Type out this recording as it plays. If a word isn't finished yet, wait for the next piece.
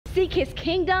seek his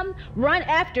kingdom, run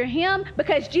after him,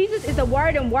 because Jesus is the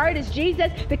word and word is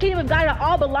Jesus. The kingdom of God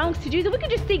all belongs to Jesus. We can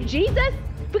just seek Jesus.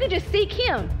 We can just seek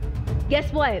him.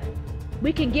 Guess what?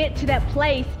 We can get to that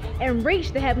place and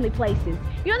reach the heavenly places.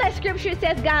 You know that scripture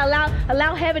says God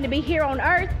allow heaven to be here on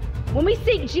earth? When we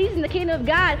seek Jesus in the kingdom of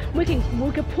God, we can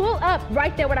pull up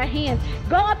right there with our hands.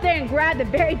 Go up there and grab the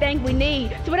very thing we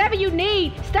need. So whatever you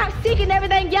need, stop seeking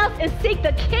everything else and seek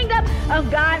the kingdom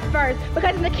of God first.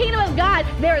 Because in the kingdom of God,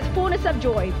 there is fullness of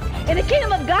joy. In the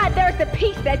kingdom of God, there is the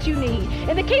peace that you need.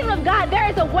 In the kingdom of God, there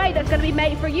is a way that's going to be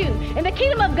made for you. In the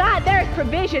kingdom of God, there is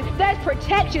provision, there is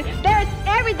protection, there is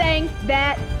everything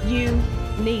that you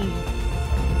need.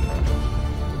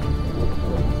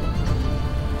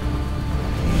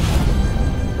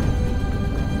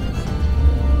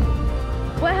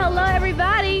 Well, hello,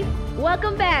 everybody.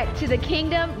 Welcome back to the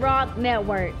Kingdom Rock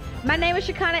Network. My name is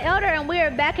Shakana Elder, and we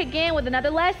are back again with another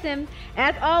lesson.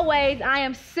 As always, I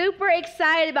am super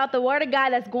excited about the Word of God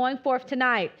that's going forth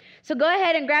tonight. So go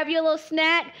ahead and grab you a little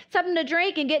snack, something to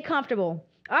drink, and get comfortable.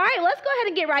 All right, let's go ahead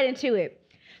and get right into it.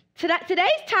 Today's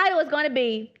title is going to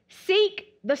be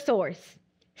Seek the Source.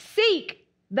 Seek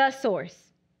the Source.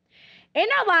 In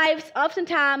our lives,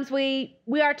 oftentimes we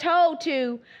are told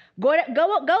to go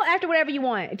after whatever you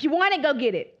want. If you want it, go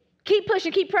get it. Keep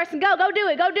pushing, keep pressing, go do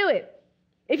it.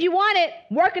 If you want it,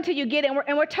 work until you get it.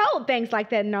 And we're told things like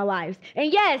that in our lives.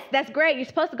 And yes, that's great. You're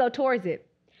supposed to go towards it.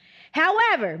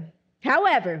 However,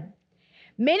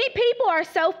 many people are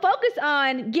so focused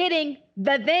on getting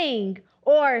the thing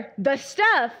or the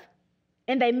stuff,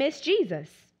 and they miss Jesus.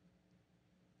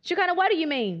 Shakana, what do you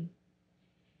mean?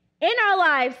 In our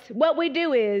lives, what we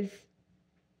do is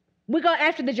we go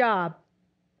after the job.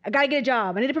 I got to get a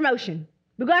job. I need a promotion.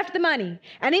 We go after the money.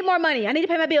 I need more money. I need to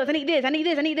pay my bills. I need this. I need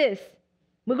this. I need this.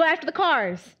 We go after the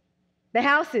cars, the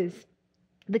houses,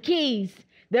 the keys,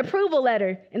 the approval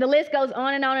letter, and the list goes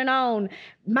on and on and on.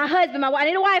 My husband, my wife. I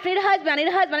need a wife. I need a husband. I need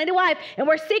a husband. I need a wife. And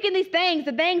we're seeking these things,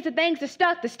 the things, the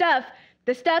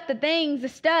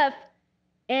stuff,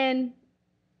 and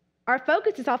our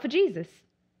focus is off of Jesus.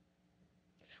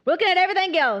 We're looking at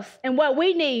everything else and what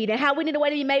we need and how we need a way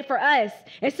to be made for us.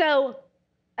 And so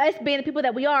us being the people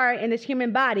that we are in this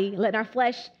human body, letting our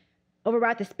flesh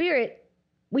override the spirit,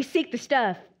 we seek the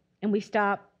stuff and we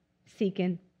stop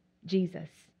seeking Jesus.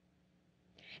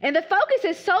 And the focus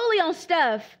is solely on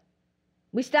stuff.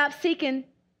 We stop seeking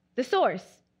the source.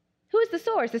 Who is the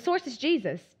source? The source is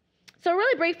Jesus. So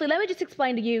really briefly, let me just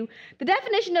explain to you the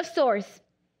definition of source.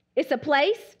 It's a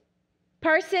place,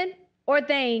 person, or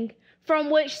thing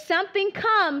from which something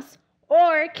comes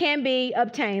or can be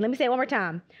obtained. Let me say it one more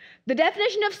time. The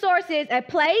definition of source is a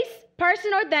place,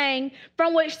 person, or thing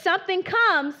from which something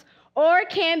comes or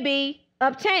can be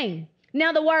obtained.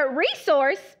 Now, the word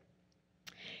resource,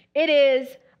 it is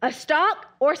a stock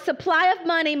or supply of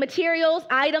money, materials,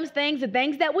 items, things, the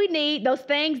things that we need, those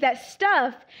things, that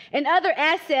stuff, and other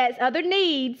assets, other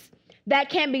needs that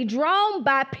can be drawn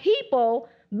by people,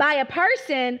 by a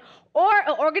person, or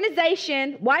an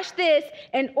organization, watch this,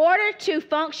 in order to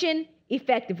function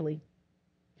effectively.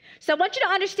 So I want you to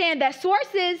understand that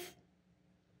sources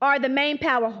are the main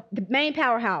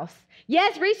powerhouse.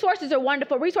 Yes, resources are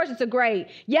wonderful. Resources are great.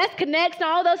 Yes, connects and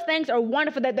all those things are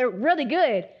wonderful, that they're really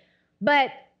good.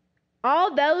 But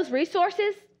all those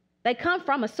resources, they come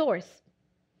from a source.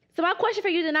 So my question for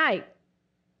you tonight,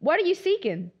 what are you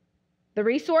seeking? The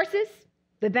resources,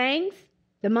 the things,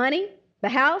 the money, the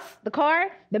house, the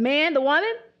car, the man, the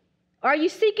woman? Or are you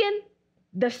seeking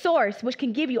the source which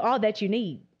can give you all that you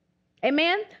need?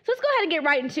 Amen? So let's go ahead and get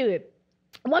right into it.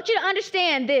 I want you to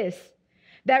understand this,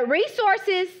 that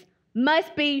resources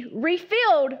must be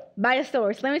refilled by a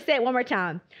source. Let me say it one more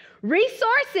time.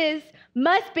 Resources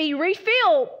must be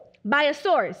refilled by a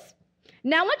source.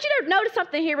 Now, I want you to notice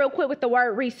something here real quick with the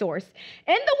word resource.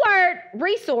 In the word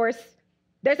resource,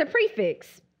 there's a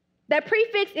prefix. That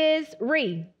prefix is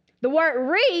re. The word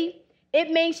re,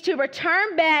 it means to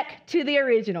return back to the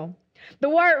original. The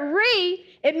word re,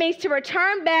 it means to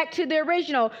return back to the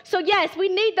original. So yes, we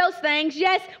need those things.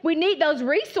 Yes, we need those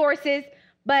resources.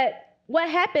 But what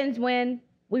happens when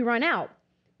we run out?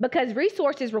 Because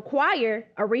resources require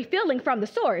a refilling from the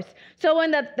source. So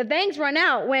when the things run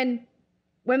out, when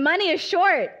money is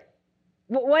short,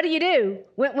 what do?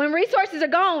 When resources are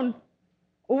gone,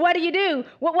 what do?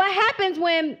 What happens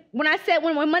when I said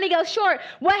when money goes short?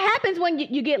 What happens when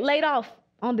you get laid off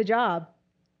on the job?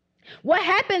 What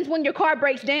happens when your car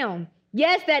breaks down?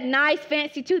 Yes, that nice,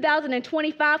 fancy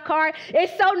 2025 car,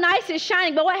 it's so nice and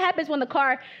shining, but what happens when the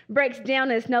car breaks down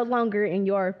and it's no longer in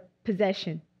your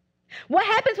possession? What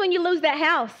happens when you lose that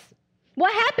house?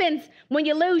 What happens when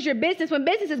you lose your business, when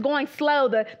business is going slow,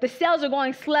 the sales are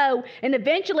going slow, and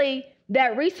eventually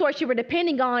that resource you were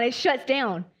depending on, it shuts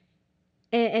down,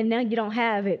 and now you don't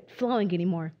have it flowing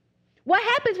anymore? What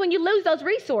happens when you lose those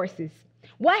resources?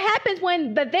 What happens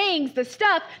when the things, the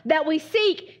stuff that we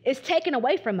seek is taken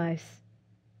away from us?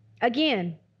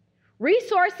 Again,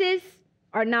 resources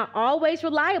are not always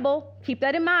reliable. Keep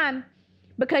that in mind,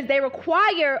 because they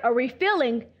require a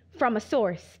refilling from a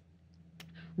source.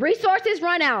 Resources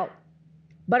run out,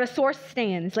 but a source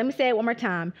stands. Let me say it one more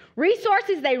time.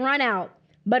 Resources, they run out,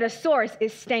 but a source,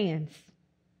 it stands.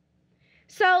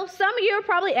 So some of you are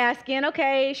probably asking,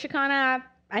 okay, Shakana,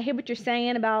 I hear what you're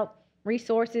saying about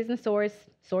resources and source.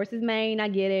 Source is main, I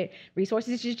get it.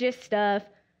 Resources is just stuff.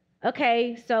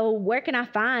 Okay, so where can I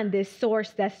find this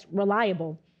source that's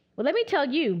reliable? Well, let me tell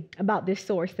you about this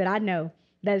source that I know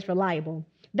that is reliable.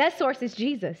 That source is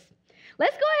Jesus.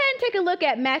 Let's go ahead and take a look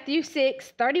at Matthew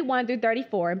 6, 31 through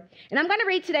 34. And I'm going to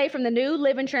read today from the New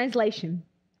Living Translation.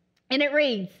 And it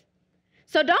reads,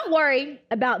 "So don't worry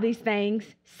about these things,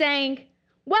 saying,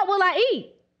 'What will I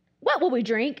eat? What will we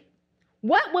drink?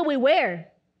 What will we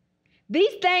wear?'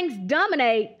 These things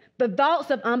dominate the thoughts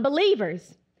of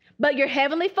unbelievers. But your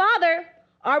heavenly Father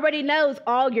already knows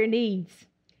all your needs.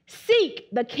 Seek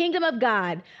the kingdom of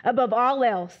God above all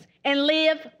else and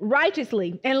live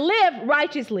righteously.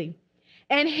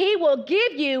 And he will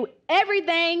give you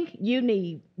everything you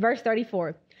need." Verse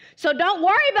 34. "So don't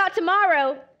worry about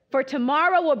tomorrow, for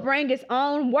tomorrow will bring its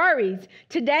own worries.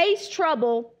 Today's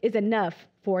trouble is enough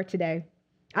for today."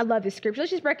 I love this scripture.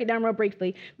 Let's just break it down real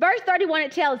briefly. Verse 31,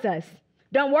 it tells us,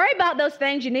 don't worry about those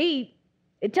things you need.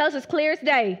 It tells us clear as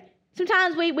day.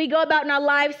 Sometimes we go about in our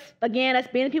lives, again, us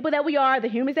being the people that we are, the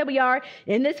humans that we are,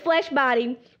 in this flesh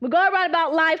body. We go around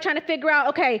about life trying to figure out,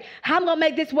 okay, how I'm going to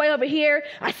make this way over here.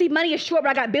 I see money is short, but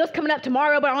I got bills coming up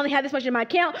tomorrow, but I only have this much in my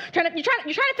account. You're trying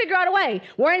to figure out a way.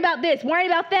 Worrying about this, worrying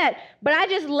about that. But I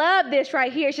just love this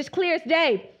right here. It's just clear as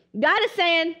day. God is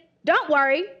saying, don't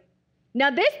worry.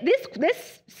 Now, this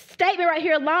statement right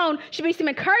here alone should be some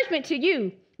encouragement to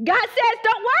you. God says,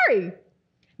 don't worry.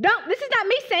 This is not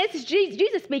me saying, this is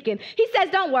Jesus speaking. He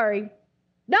says, don't worry.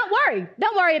 Don't worry.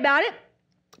 Don't worry about it,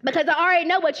 because I already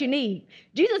know what you need.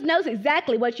 Jesus knows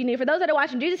exactly what you need. For those that are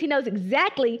watching Jesus, he knows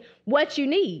exactly what you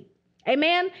need.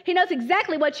 Amen? He knows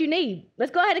exactly what you need.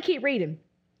 Let's go ahead and keep reading.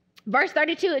 Verse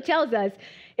 32,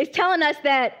 it's telling us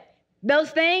that those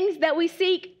things that we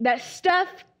seek, that stuff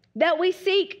that we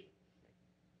seek,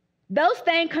 those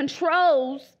things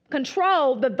control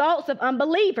the thoughts of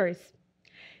unbelievers.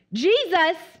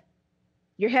 Jesus,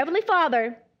 your heavenly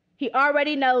Father, he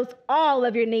already knows all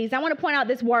of your needs. I want to point out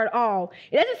this word all.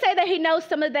 It doesn't say that he knows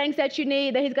some of the things that you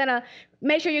need, that he's going to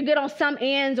make sure you're good on some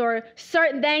ends or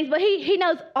certain things, but he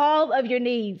knows all of your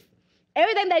needs.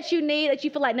 Everything that you need that you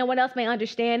feel like no one else may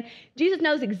understand, Jesus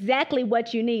knows exactly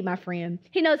what you need, my friend.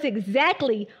 He knows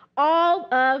exactly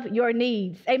all of your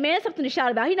needs. Amen? Something to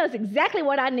shout about. He knows exactly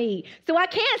what I need. So I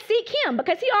can't seek him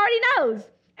because he already knows.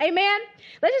 Amen?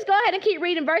 Let's just go ahead and keep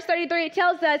reading. Verse 33, it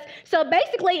tells us, so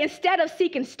basically, instead of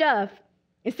seeking stuff,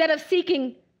 instead of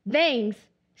seeking things,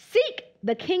 seek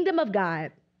the kingdom of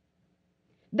God.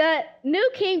 The New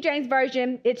King James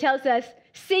Version, it tells us,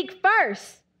 seek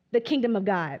first the kingdom of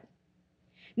God.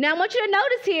 Now, I want you to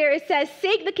notice here, it says,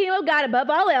 seek the kingdom of God above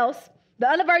all else. The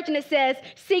other version, it says,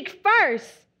 seek first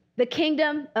the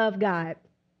kingdom of God.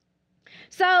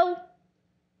 So,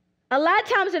 a lot of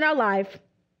times in our life,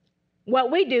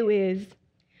 what we do is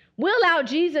we allow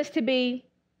Jesus to be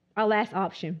our last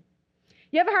option.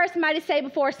 You ever heard somebody say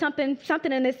before something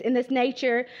in this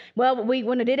nature? Well, we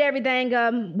when we did everything,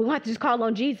 we want to just call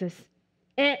on Jesus.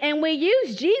 And we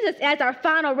use Jesus as our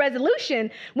final resolution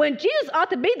when Jesus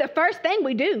ought to be the first thing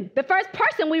we do, the first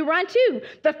person we run to,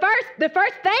 the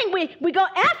first thing we go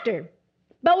after.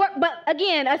 But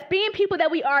again, us being people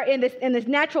that we are in this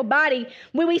natural body,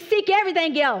 when we seek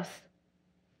everything else,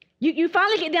 you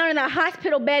finally get down in that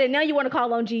hospital bed and now you want to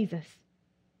call on Jesus.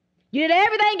 You did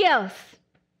everything else.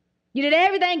 You did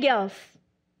everything else.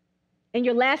 And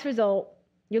your last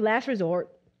resort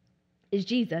is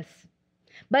Jesus.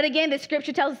 But again, the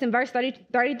scripture tells us in verse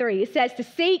 33, it says to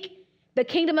seek the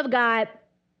kingdom of God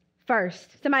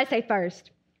first. Somebody say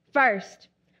first. First.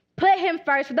 Put him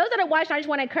first. For those that are watching, I just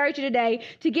want to encourage you today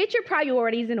to get your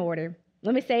priorities in order.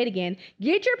 Let me say it again.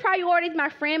 Get your priorities, my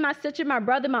friend, my sister, my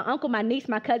brother, my uncle, my niece,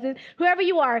 my cousin, whoever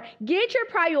you are. Get your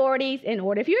priorities in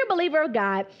order. If you're a believer of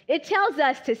God, it tells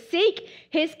us to seek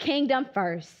his kingdom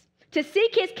first. To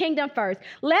seek his kingdom first.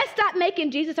 Let's stop making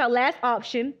Jesus our last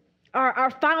option.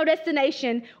 our final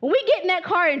destination, when we get in that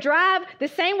car and drive, the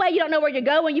same way you don't know where you're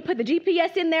going, you put the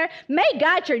GPS in there, make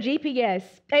God your GPS.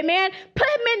 Amen? Put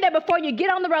him in there before you get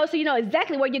on the road so you know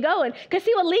exactly where you're going, because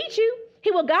he will lead you.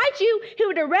 He will guide you. He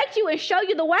will direct you and show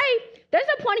you the way. There's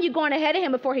no point in you going ahead of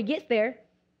him before he gets there.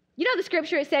 You know the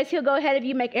scripture, it says he'll go ahead of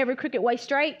you, make every crooked way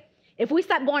straight. If we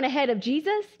stop going ahead of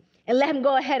Jesus and let him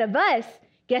go ahead of us,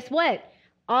 guess what?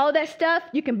 All that stuff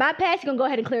you can bypass, he's going to go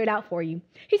ahead and clear it out for you.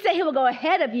 He said he will go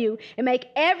ahead of you and make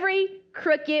every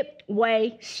crooked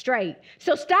way straight.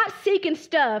 So stop seeking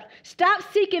stuff. Stop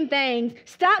seeking things.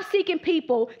 Stop seeking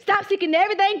people. Stop seeking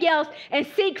everything else and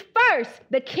seek first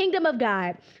the kingdom of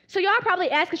God. So y'all are probably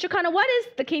asking, Shakana, what is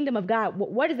the kingdom of God?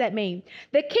 What does that mean?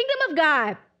 The kingdom of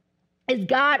God is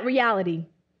God reality,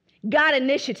 God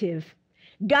initiative,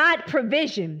 God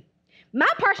provision. My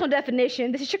personal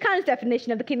definition, this is Shakana's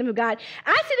definition of the kingdom of God.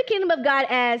 I see the kingdom of God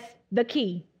as the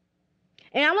key.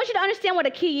 And I want you to understand what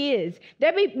a key is.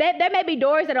 There may be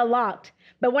doors that are locked,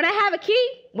 but when I have a key,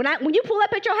 when you pull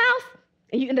up at your house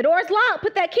and the door's locked,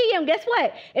 put that key in, guess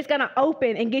what? It's going to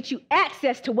open and get you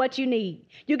access to what you need.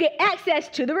 You get access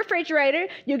to the refrigerator.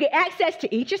 You get access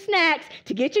to eat your snacks,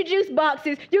 to get your juice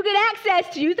boxes. You get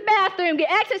access to use the bathroom,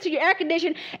 get access to your air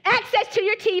conditioning, access to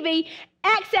your TV,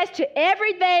 access to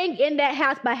everything in that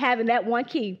house by having that one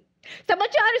key. So I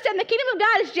want you to understand the kingdom of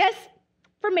God is just,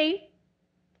 for me,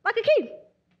 like a key.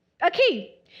 A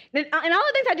key. And all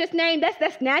the things I just named,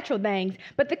 that's natural things.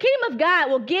 But the kingdom of God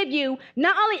will give you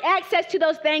not only access to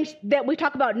those things that we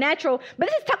talk about natural, but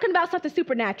this is talking about something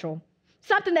supernatural.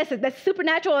 Something that's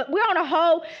supernatural. We're on a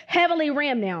whole heavenly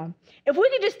realm now. If we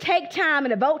could just take time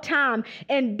and devote time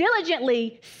and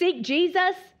diligently seek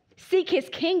Jesus, seek his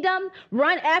kingdom,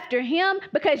 run after him,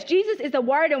 because Jesus is the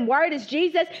word and word is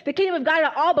Jesus. The kingdom of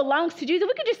God all belongs to Jesus.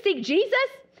 We could just seek Jesus.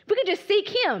 We could just seek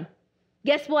him.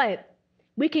 Guess what?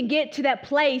 We can get to that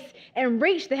place and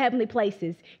reach the heavenly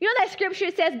places. You know that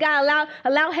scripture says God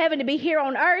allow heaven to be here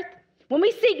on earth? When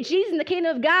we seek Jesus in the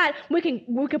kingdom of God, we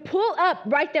can pull up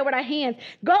right there with our hands.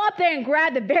 Go up there and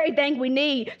grab the very thing we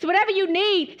need. So whatever you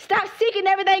need, stop seeking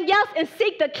everything else and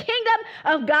seek the kingdom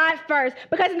of God first.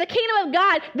 Because in the kingdom of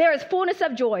God, there is fullness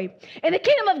of joy. In the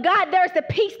kingdom of God, there is the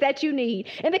peace that you need.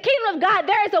 In the kingdom of God,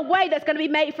 there is a way that's going to be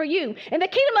made for you. In the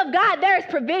kingdom of God, there is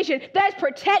provision, there is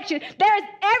protection, there is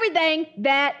everything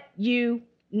that you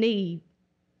need.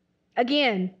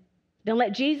 Again, don't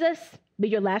let Jesus be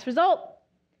your last result.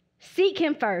 Seek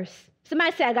him first.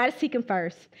 Somebody say, I got to seek him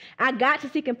first. I got to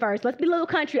seek him first. Let's be a little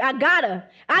country. I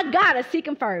gotta seek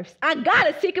him first. I got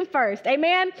to seek him first.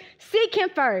 Amen. Seek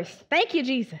him first. Thank you,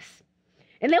 Jesus.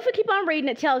 And then if we keep on reading,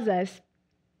 it tells us,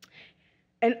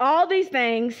 and all these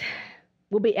things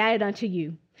will be added unto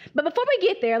you. But before we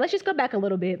get there, let's just go back a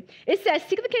little bit. It says,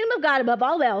 seek the kingdom of God above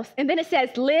all else. And then it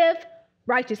says, live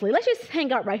righteously. Let's just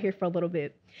hang out right here for a little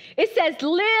bit. It says,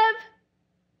 live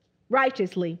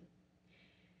righteously.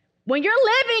 When you're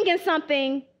living in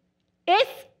something, it's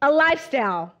a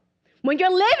lifestyle. When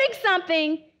you're living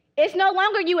something, it's no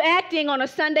longer you acting on a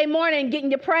Sunday morning, getting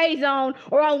your praise on,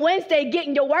 or on Wednesday,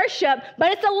 getting your worship,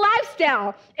 but it's a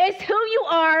lifestyle. It's who you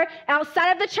are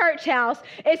outside of the church house.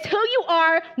 It's who you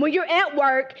are when you're at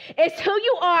work. It's who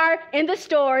you are in the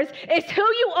stores. It's who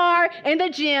you are in the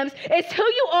gyms. It's who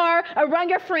you are around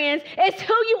your friends. It's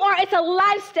who you are. It's a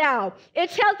lifestyle. It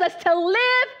tells us to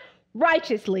live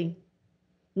righteously.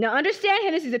 Now understand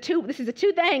here, this is a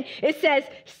two thing. It says,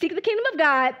 seek the kingdom of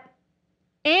God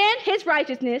and his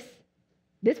righteousness.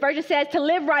 This version says to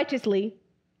live righteously.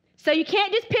 So you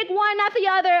can't just pick one, not the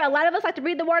other. A lot of us like to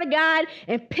read the word of God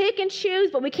and pick and choose,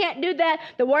 but we can't do that.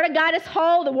 The word of God is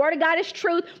whole. The word of God is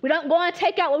truth. We don't go and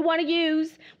take out what we want to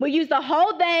use. We use the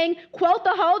whole thing, quote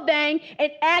the whole thing, and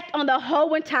act on the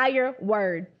whole entire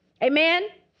word. Amen?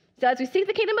 So as we seek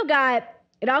the kingdom of God,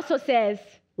 it also says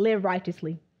live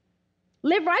righteously.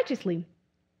 Live righteously.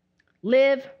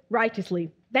 Live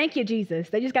righteously. Thank you, Jesus.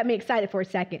 They just got me excited for a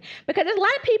second. Because there's a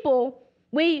lot of people,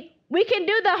 we can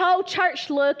do the whole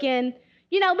church look and,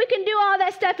 we can do all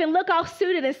that stuff and look all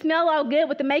suited and smell all good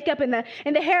with the makeup and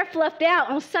the hair fluffed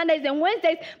out on Sundays and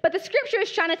Wednesdays. But the scripture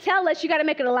is trying to tell us you got to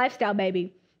make it a lifestyle,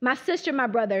 baby. My sister, my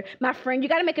brother, my friend, you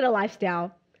got to make it a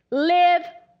lifestyle. Live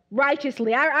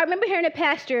righteously. I remember hearing a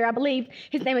pastor, I believe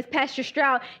his name is Pastor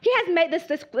Stroud. He has made this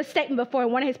statement before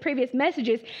in one of his previous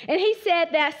messages, and he said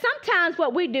that sometimes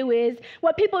what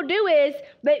people do is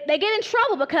they get in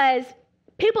trouble because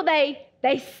people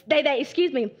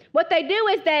what they do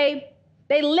is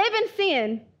they live in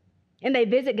sin and they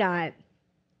visit God.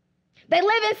 They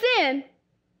live in sin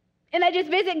and they just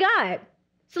visit God.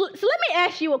 So let me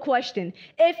ask you a question.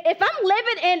 If I'm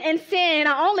living in sin and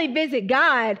I only visit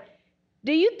God,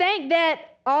 do you think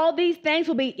that all these things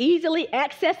will be easily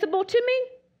accessible to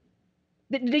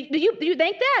me? Do you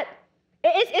think that?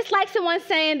 It's like someone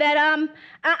saying that I'm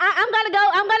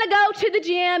gonna go to the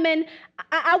gym and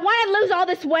I want to lose all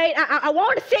this weight. I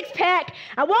want a six pack.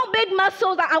 I want big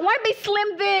muscles. I want to be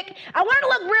slim thick. I want to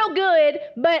look real good.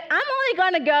 But I'm only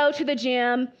gonna go to the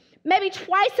gym maybe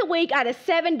twice a week out of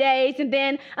 7 days, and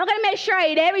then I'm gonna make sure I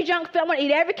eat every junk food. I want to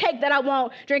eat every cake that I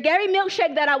want, drink every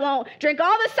milkshake that I want, drink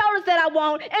all the sodas that I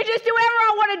want, and just do whatever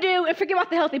I want to do and forget about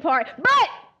the healthy part. But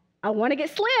I want to get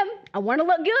slim. I want to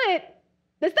look good.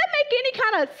 Does that make any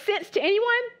kind of sense to anyone?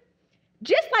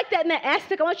 Just like that in that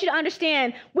aspect, I want you to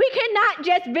understand, we cannot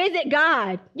just visit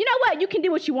God. You know what? You can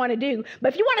do what you want to do.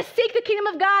 But if you want to seek the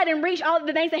kingdom of God and reach all of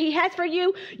the things that he has for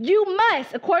you, you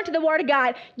must, according to the word of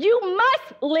God, you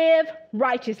must live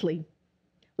righteously.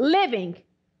 Living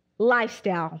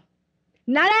lifestyle.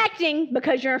 Not acting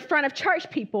because you're in front of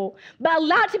church people, but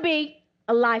allowed to be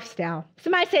a lifestyle.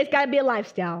 Somebody say it's got to be a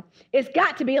lifestyle. It's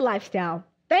got to be a lifestyle.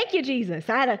 Thank you, Jesus.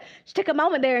 I had to just take a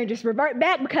moment there and just revert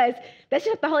back because that's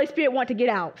just what the Holy Spirit wants to get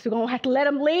out. So we're going to have to let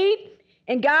him lead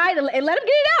and guide and let him get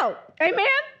it out. Amen?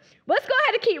 Well, let's go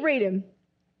ahead and keep reading.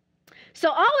 So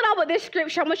all in all with this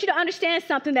scripture, I want you to understand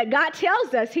something that God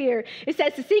tells us here. It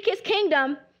says to seek his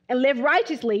kingdom and live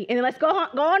righteously. And then let's go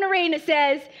on and read. And it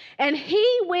says, and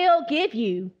he will give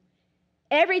you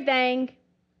everything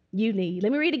you need.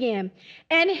 Let me read again.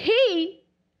 And he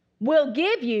will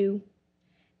give you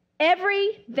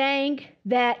everything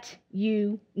that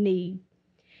you need.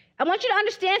 I want you to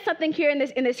understand something here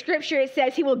in this scripture. It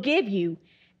says he will give you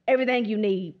everything you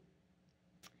need.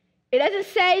 It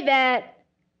doesn't say that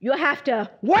you'll have to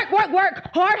work,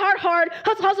 hard,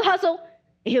 hustle,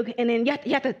 and then you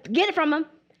have to get it from him.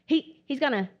 He's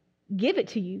gonna give it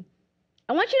to you.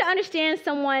 I want you to understand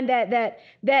someone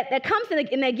that comes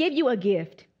and they give you a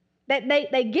gift. That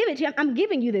they give it to you. I'm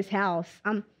giving you this house.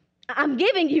 I'm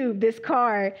giving you this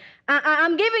car.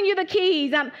 I'm giving you the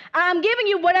keys. I'm giving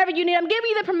you whatever you need. I'm giving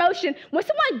you the promotion. When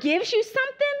someone gives you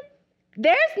something,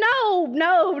 there's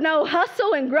no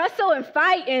hustle and grustle and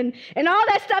fight and all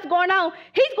that stuff going on.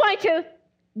 He's going to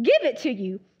give it to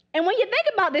you. And when you think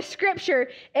about this scripture,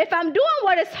 if I'm doing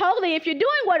what is holy, if you're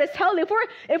doing what is holy,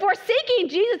 if we're seeking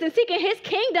Jesus and seeking his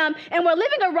kingdom and we're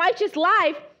living a righteous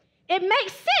life, it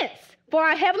makes sense for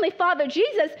our Heavenly Father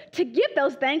Jesus to give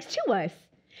those things to us.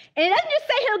 And it doesn't just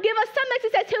say he'll give us some things,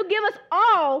 it says he'll give us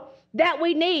all that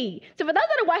we need. So for those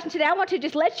that are watching today, I want to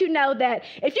just let you know that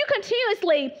if you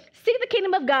continuously seek the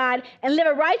kingdom of God and live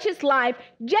a righteous life,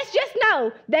 just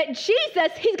know that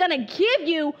Jesus, he's going to give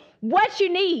you what you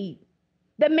need.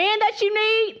 The man that you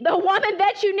need, the woman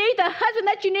that you need, the husband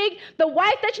that you need, the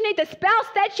wife that you need, the spouse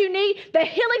that you need, the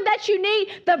healing that you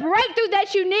need, the breakthrough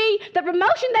that you need, the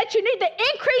promotion that you need, the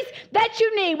increase that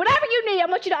you need, whatever you need. I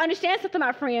want you to understand something,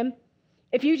 my friend.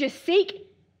 If you just seek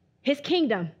his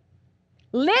kingdom,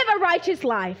 live a righteous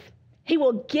life, he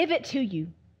will give it to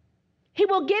you. He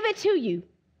will give it to you.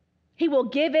 He will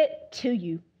give it to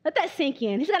you. Let that sink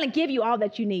in. He's going to give you all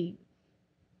that you need.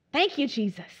 Thank you,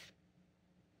 Jesus.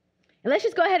 And let's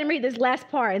just go ahead and read this last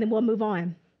part, and then we'll move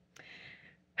on.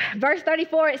 Verse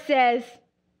 34, it says,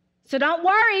 so don't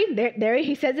worry. There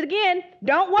he says it again.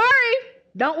 Don't worry.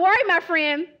 Don't worry, my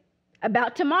friend,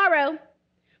 about tomorrow.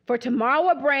 For tomorrow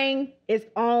will bring its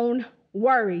own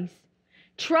worries.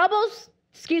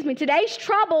 Today's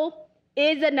trouble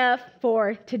is enough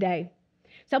for today.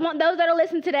 So I want those that are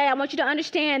listening today, I want you to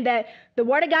understand that the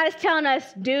word of God is telling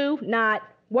us, do not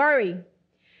worry.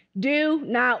 Do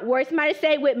not worry. Somebody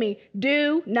say it with me.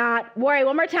 Do not worry.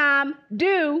 One more time.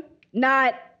 Do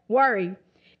not worry.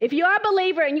 If you are a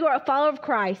believer and you are a follower of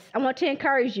Christ, I want to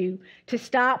encourage you to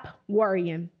stop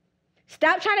worrying.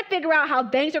 Stop trying to figure out how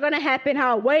things are going to happen,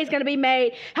 how a way is going to be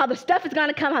made, how the stuff is going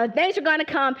to come, how the things are going to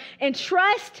come, and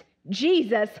trust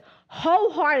Jesus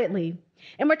wholeheartedly.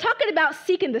 And we're talking about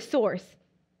seeking the source.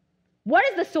 What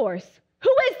is the source?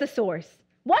 Who is the source?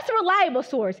 What's a reliable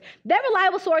source? That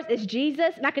reliable source is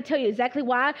Jesus, and I can tell you exactly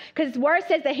why, because his word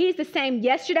says that he's the same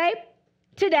yesterday,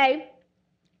 today,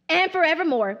 and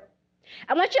forevermore.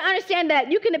 I want you to understand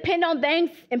that you can depend on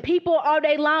things and people all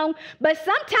day long, but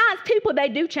sometimes people, they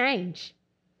do change.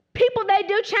 People, they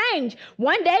do change.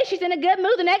 One day she's in a good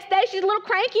mood. The next day she's a little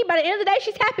cranky. By the end of the day,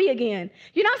 she's happy again.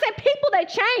 You know what I'm saying? People, they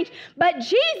change. But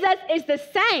Jesus is the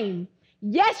same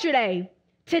yesterday,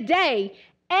 today,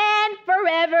 and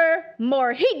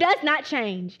forevermore. He does not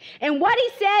change. And what he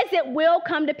says, it will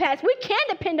come to pass. We can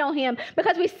depend on him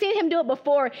because we've seen him do it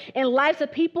before in lives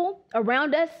of people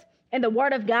around us and the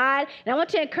word of God. And I want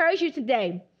to encourage you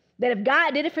today that if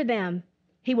God did it for them,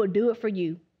 he will do it for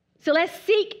you. So let's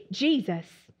seek Jesus.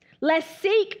 Let's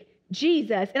seek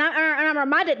Jesus. And I'm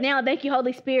reminded now, thank you,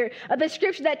 Holy Spirit, of the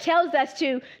scripture that tells us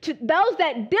to those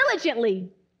that diligently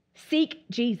seek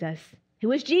Jesus.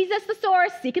 Who is Jesus, the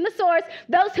source, seeking the source?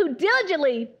 Those who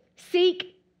diligently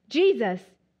seek Jesus.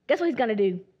 Guess what he's going to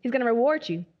do? He's going to reward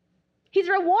you. He's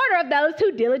a rewarder of those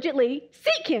who diligently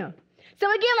seek him. So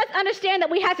again, let's understand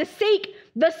that we have to seek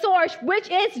the source, which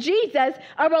is Jesus,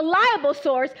 a reliable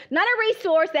source, not a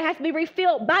resource that has to be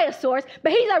refilled by a source,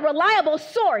 but he's a reliable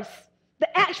source,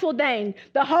 the actual thing,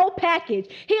 the whole package.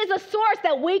 He is a source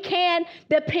that we can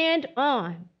depend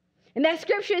on. And that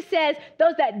scripture says,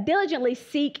 those that diligently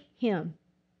seek him.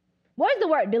 What does the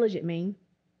word diligent mean?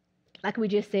 Like we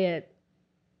just said,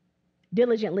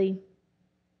 diligently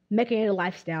making it a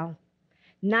lifestyle.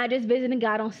 Not just visiting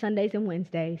God on Sundays and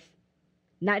Wednesdays.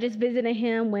 Not just visiting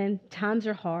him when times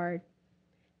are hard.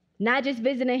 Not just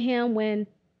visiting him when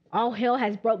all hell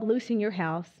has broke loose in your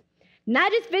house.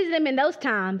 Not just visiting him in those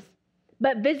times,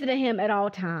 but visiting him at all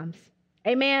times.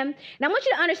 Amen. And I want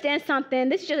you to understand something.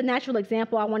 This is just a natural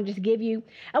example I want to just give you.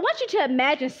 I want you to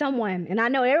imagine someone, and I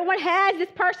know everyone has this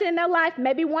person in their life,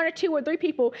 maybe 1 or 2 or 3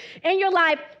 people in your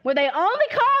life where they only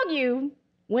call you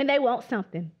when they want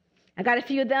something. I got a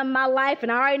few of them in my life,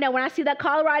 and I already know when I see that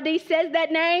caller ID says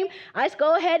that name, I just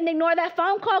go ahead and ignore that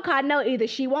phone call because I know either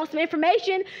she wants some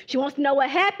information, she wants to know what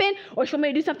happened, or she wants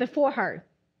me to do something for her.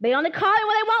 They only call you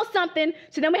when they want something,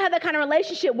 so then we have that kind of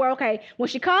relationship where, okay, when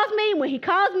she calls me, when he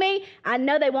calls me, I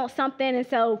know they want something, and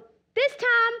so this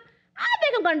time, I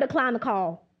think I'm going to decline the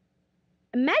call.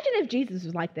 Imagine if Jesus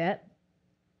was like that.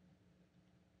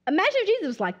 Imagine if Jesus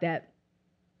was like that.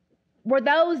 Were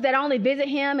those that only visit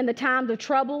him in the times of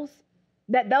troubles,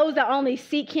 that those that only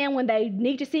seek him when they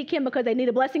need to seek him because they need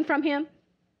a blessing from him?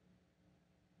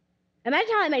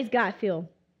 Imagine how it makes God feel.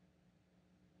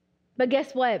 But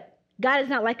guess what? God is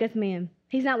not like us men.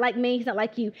 He's not like me. He's not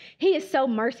like you. He is so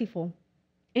merciful.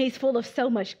 And he's full of so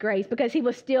much grace because he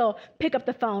will still pick up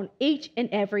the phone each and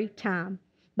every time.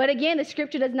 But again, the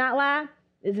scripture does not lie.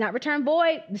 It does not return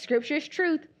void. The scripture is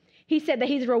truth. He said that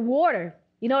he's a rewarder.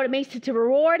 You know what it means to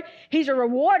reward? He's a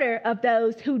rewarder of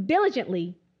those who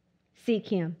diligently seek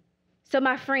him. So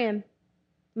my friend,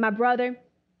 my brother,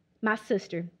 my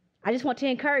sister, I just want to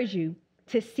encourage you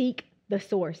to seek the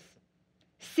source.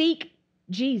 Seek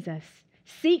Jesus.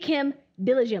 Seek him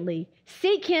diligently.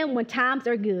 Seek him when times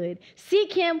are good.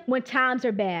 Seek him when times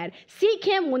are bad. Seek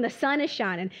him when the sun is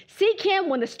shining. Seek him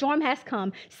when the storm has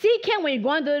come. Seek him when you're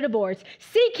going through a divorce.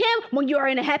 Seek him when you are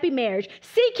in a happy marriage.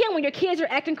 Seek him when your kids are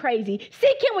acting crazy.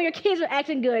 Seek him when your kids are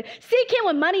acting good. Seek him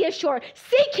when money is short.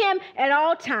 Seek him at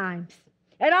all times.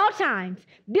 At all times.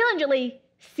 Diligently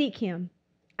seek him.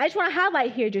 I just want to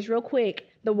highlight here just real quick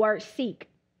the word seek.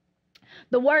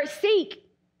 The word seek,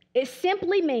 it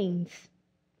simply means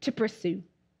to pursue.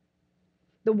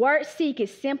 The word seek, it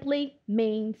simply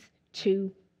means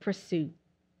to pursue.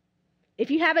 If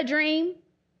you have a dream,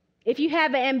 if you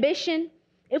have an ambition,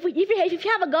 if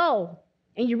you have a goal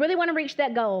and you really want to reach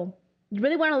that goal, you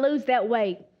really want to lose that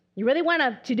weight, you really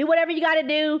want to do whatever you got to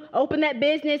do, open that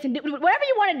business and do whatever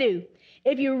you want to do.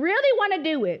 If you really want to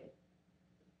do it,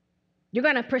 you're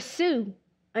going to pursue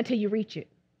until you reach it.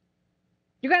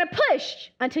 You're going to push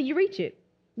until you reach it.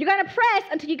 You're going to press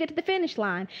until you get to the finish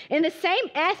line. In the same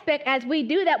aspect as we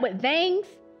do that with things,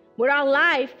 with our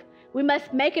life, we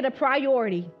must make it a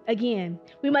priority. Again,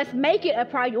 we must make it a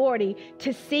priority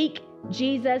to seek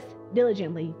Jesus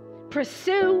diligently.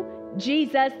 Pursue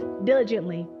Jesus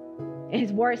diligently. And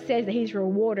his word says that he's a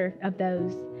rewarder of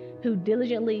those who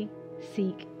diligently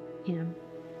seek him.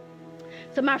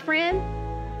 So my friend,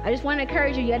 I just want to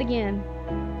encourage you yet again,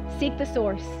 seek the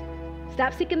source.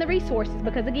 Stop seeking the resources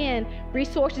because, again,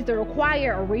 resources that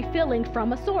require a refilling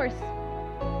from a source.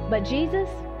 But Jesus,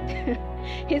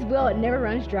 his well, it never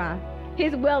runs dry.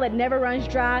 His well, it never runs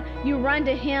dry. You run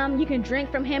to him. You can drink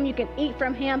from him. You can eat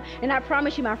from him. And I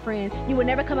promise you, my friend, you will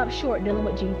never come up short dealing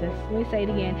with Jesus. Let me say it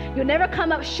again. You'll never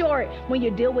come up short when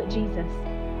you deal with Jesus.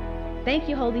 Thank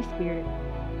you, Holy Spirit.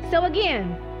 So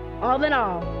again, all in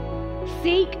all,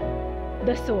 seek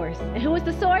the source. And who is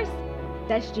the source?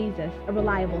 That's Jesus, a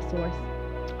reliable source.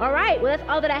 All right, well, that's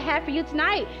all that I have for you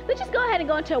tonight. Let's just go ahead and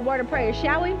go into a word of prayer,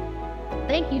 shall we?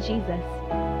 Thank you, Jesus.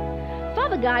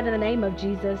 Father God, in the name of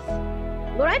Jesus,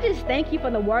 Lord, I just thank you for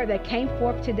the word that came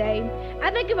forth today.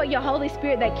 I thank you for your Holy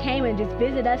Spirit that came and just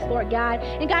visited us, Lord God.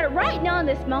 And God, right now in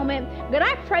this moment, God,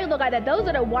 I pray, Lord God, that those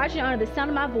that are watching under the sound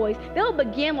of my voice, they'll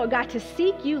begin, Lord God, to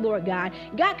seek you, Lord God.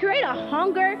 God, create a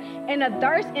hunger and a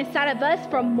thirst inside of us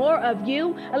for more of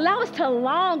you. Allow us to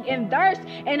long and thirst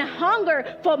and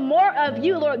hunger for more of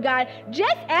you, Lord God.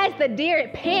 Just as the deer,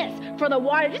 it pants for the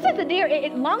water, just as the deer,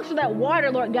 it longs for that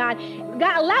water, Lord God.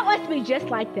 God, allow us to be just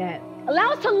like that.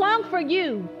 Allow us to long for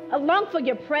you, long for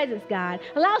your presence, God.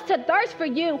 Allow us to thirst for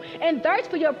you and thirst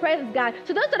for your presence, God.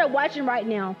 So those that are watching right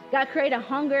now, God, create a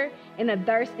hunger and a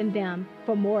thirst in them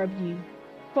for more of you.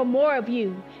 For more of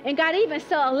you. And God, even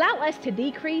so, allow us to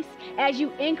decrease as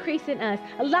you increase in us.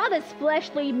 Allow this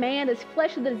fleshly man, this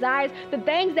fleshly desires, the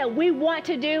things that we want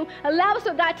to do, allow us,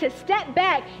 oh God, to step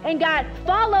back and God,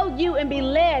 follow you and be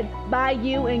led by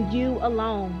you and you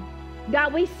alone.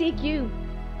 God, we seek you.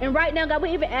 And right now, God,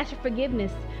 we even ask for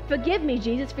forgiveness. Forgive me,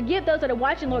 Jesus. Forgive those that are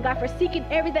watching, Lord God, for seeking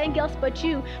everything else but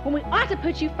you, when we ought to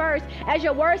put you first, as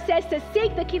your word says, to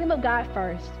seek the kingdom of God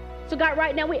first. So God,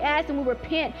 right now we ask and we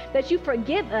repent that you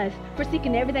forgive us for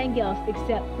seeking everything else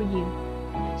except for you.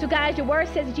 So God, as your word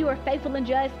says that you are faithful and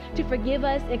just to forgive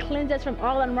us and cleanse us from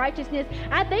all unrighteousness,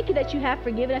 I thank you that you have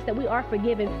forgiven us, that we are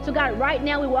forgiven. So God, right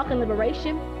now we walk in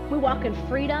liberation. We walk in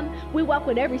freedom. We walk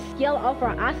with every scale off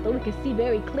our eyes so that we can see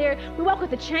very clear. We walk with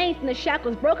the chains and the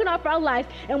shackles broken off our lives,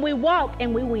 and we walk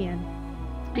and we win.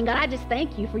 And God, I just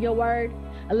thank you for your word.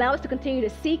 Allow us to continue to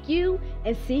seek you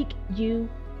and seek you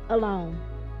alone.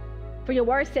 For your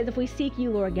word says if we seek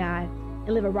you, Lord God, and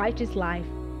live a righteous life,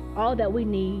 all that we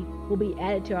need will be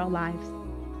added to our lives.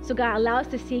 So God, allow us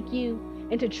to seek you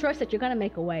and to trust that you're going to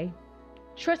make a way.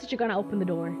 Trust that you're going to open the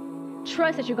door.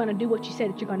 Trust that you're going to do what you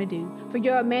said that you're going to do. For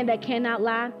you're a man that cannot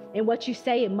lie, and what you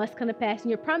say, it must come to pass. And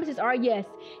your promises are yes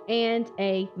and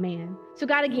amen. So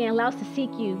God, again, allow us to seek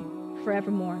you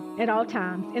forevermore, at all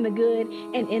times, in the good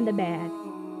and in the bad.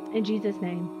 In Jesus'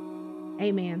 name,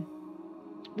 amen.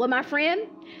 Well, my friend,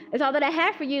 that's all that I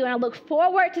have for you, and I look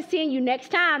forward to seeing you next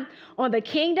time on the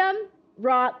Kingdom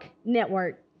Rock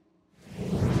Network.